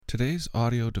Today's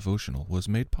audio devotional was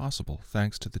made possible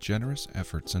thanks to the generous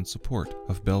efforts and support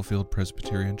of Bellefield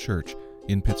Presbyterian Church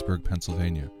in Pittsburgh,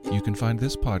 Pennsylvania. You can find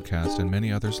this podcast and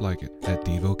many others like it at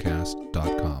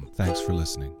Devocast.com. Thanks for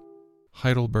listening.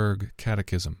 Heidelberg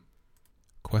Catechism.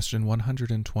 Question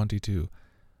 122.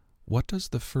 What does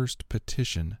the first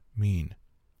petition mean?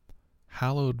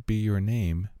 Hallowed be your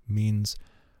name means,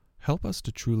 help us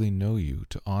to truly know you,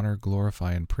 to honor,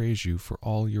 glorify, and praise you for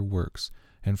all your works,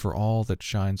 and for all that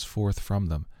shines forth from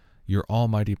them, your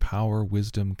almighty power,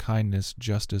 wisdom, kindness,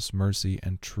 justice, mercy,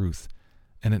 and truth.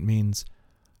 And it means,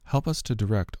 help us to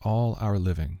direct all our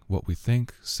living, what we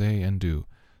think, say, and do,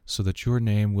 so that your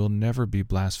name will never be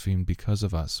blasphemed because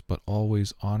of us, but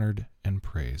always honored and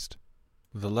praised.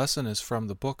 The lesson is from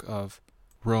the book of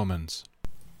Romans.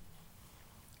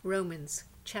 Romans,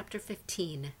 chapter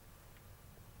 15.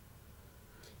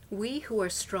 We who are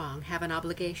strong have an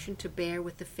obligation to bear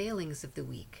with the failings of the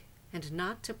weak, and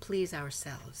not to please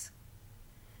ourselves.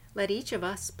 Let each of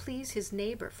us please his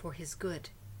neighbor for his good,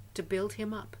 to build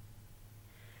him up.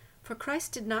 For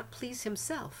Christ did not please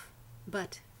himself,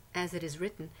 but, as it is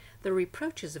written, the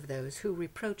reproaches of those who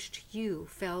reproached you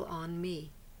fell on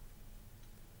me.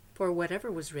 For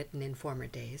whatever was written in former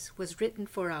days was written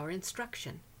for our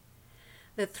instruction,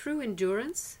 that through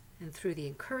endurance and through the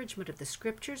encouragement of the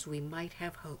Scriptures we might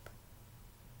have hope.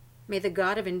 May the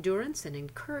God of endurance and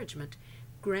encouragement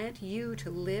grant you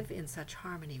to live in such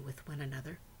harmony with one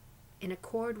another, in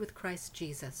accord with Christ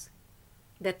Jesus,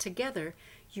 that together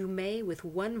you may with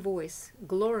one voice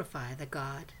glorify the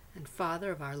God and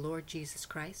Father of our Lord Jesus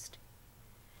Christ.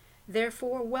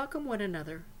 Therefore welcome one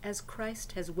another as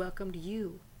Christ has welcomed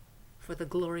you for the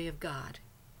glory of God.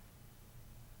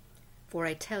 For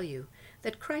I tell you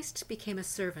that Christ became a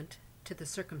servant to the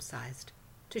circumcised,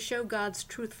 to show God's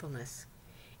truthfulness,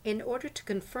 in order to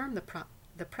confirm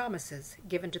the promises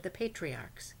given to the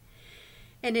patriarchs,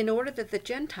 and in order that the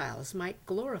Gentiles might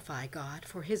glorify God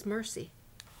for his mercy.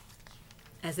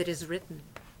 As it is written,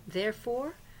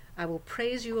 therefore I will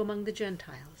praise you among the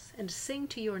Gentiles, and sing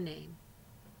to your name.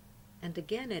 And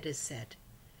again it is said,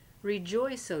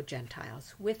 rejoice, O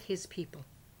Gentiles, with his people.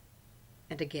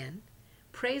 And again,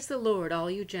 praise the Lord, all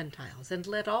you Gentiles, and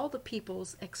let all the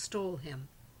peoples extol him.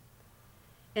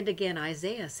 And again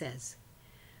Isaiah says,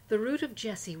 the root of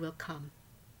Jesse will come,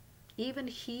 even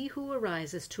he who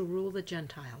arises to rule the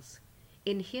Gentiles.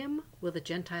 In him will the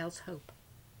Gentiles hope.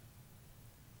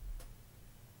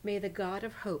 May the God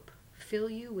of hope fill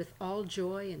you with all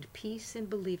joy and peace in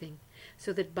believing,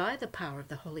 so that by the power of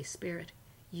the Holy Spirit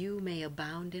you may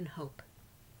abound in hope.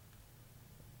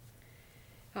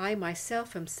 I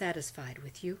myself am satisfied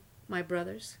with you, my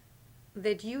brothers,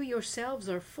 that you yourselves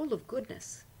are full of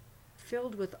goodness,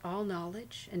 filled with all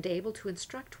knowledge, and able to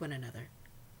instruct one another.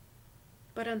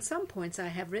 But on some points I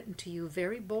have written to you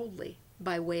very boldly,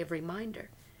 by way of reminder,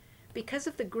 because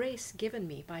of the grace given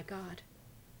me by God,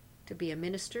 to be a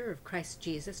minister of Christ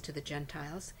Jesus to the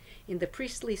Gentiles, in the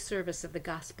priestly service of the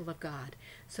gospel of God,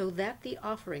 so that the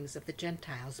offerings of the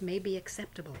Gentiles may be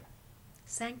acceptable,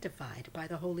 sanctified by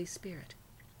the Holy Spirit.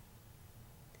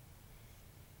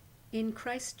 In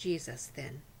Christ Jesus,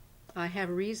 then, I have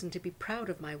reason to be proud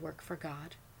of my work for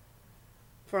God.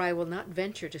 For I will not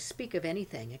venture to speak of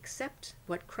anything except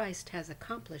what Christ has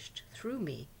accomplished through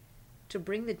me to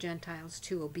bring the Gentiles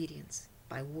to obedience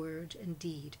by word and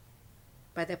deed,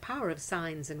 by the power of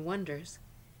signs and wonders,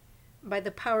 by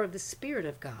the power of the Spirit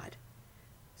of God,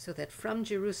 so that from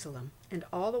Jerusalem and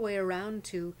all the way around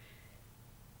to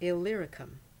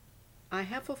Illyricum I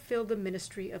have fulfilled the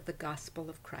ministry of the gospel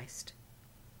of Christ.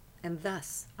 And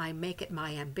thus I make it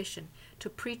my ambition to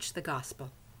preach the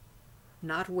gospel,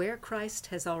 not where Christ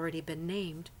has already been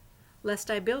named,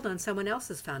 lest I build on someone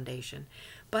else's foundation,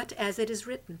 but as it is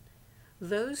written,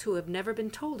 those who have never been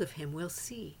told of him will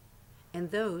see, and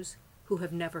those who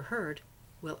have never heard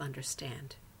will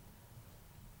understand.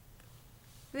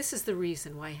 This is the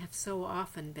reason why I have so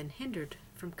often been hindered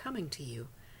from coming to you.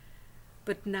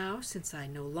 But now, since I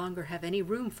no longer have any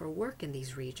room for work in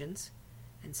these regions,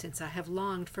 and since I have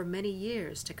longed for many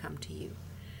years to come to you,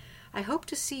 I hope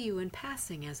to see you in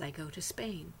passing as I go to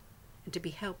Spain, and to be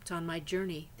helped on my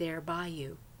journey there by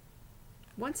you,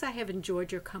 once I have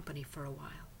enjoyed your company for a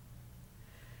while.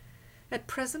 At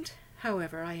present,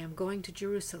 however, I am going to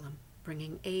Jerusalem,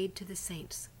 bringing aid to the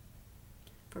saints.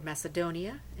 For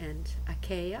Macedonia and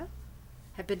Achaia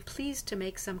have been pleased to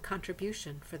make some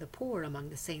contribution for the poor among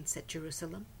the saints at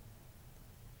Jerusalem.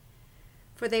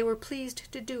 For they were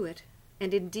pleased to do it,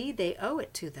 and indeed they owe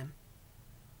it to them.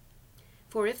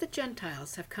 For if the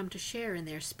Gentiles have come to share in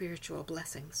their spiritual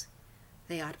blessings,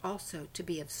 they ought also to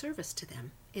be of service to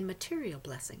them in material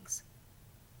blessings.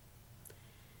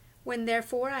 When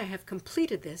therefore I have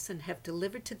completed this and have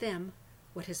delivered to them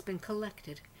what has been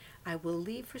collected, I will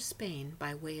leave for Spain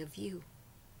by way of you.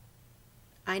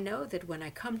 I know that when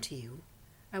I come to you,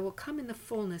 I will come in the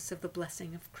fullness of the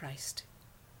blessing of Christ.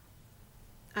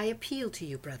 I appeal to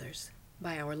you, brothers,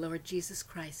 by our Lord Jesus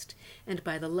Christ, and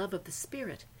by the love of the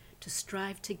Spirit, to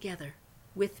strive together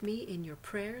with me in your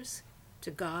prayers to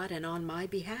God and on my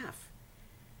behalf,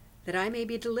 that I may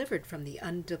be delivered from the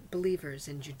unbelievers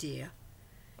in Judea,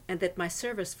 and that my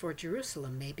service for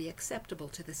Jerusalem may be acceptable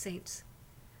to the saints,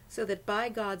 so that by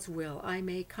God's will I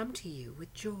may come to you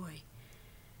with joy,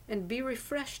 and be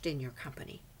refreshed in your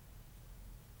company.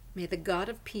 May the God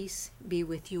of peace be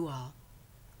with you all.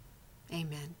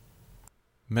 Amen.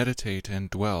 Meditate and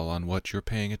dwell on what you're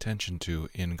paying attention to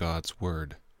in God's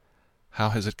Word.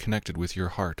 How has it connected with your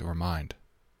heart or mind?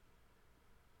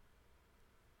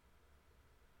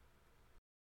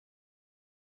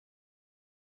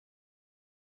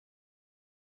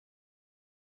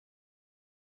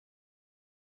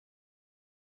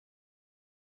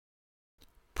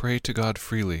 Pray to God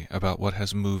freely about what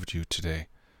has moved you today.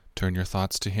 Turn your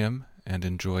thoughts to Him and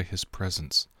enjoy His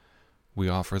presence. We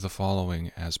offer the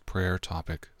following as prayer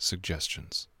topic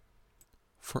suggestions.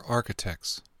 For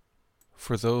architects,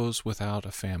 for those without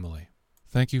a family.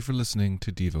 Thank you for listening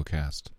to Devocast.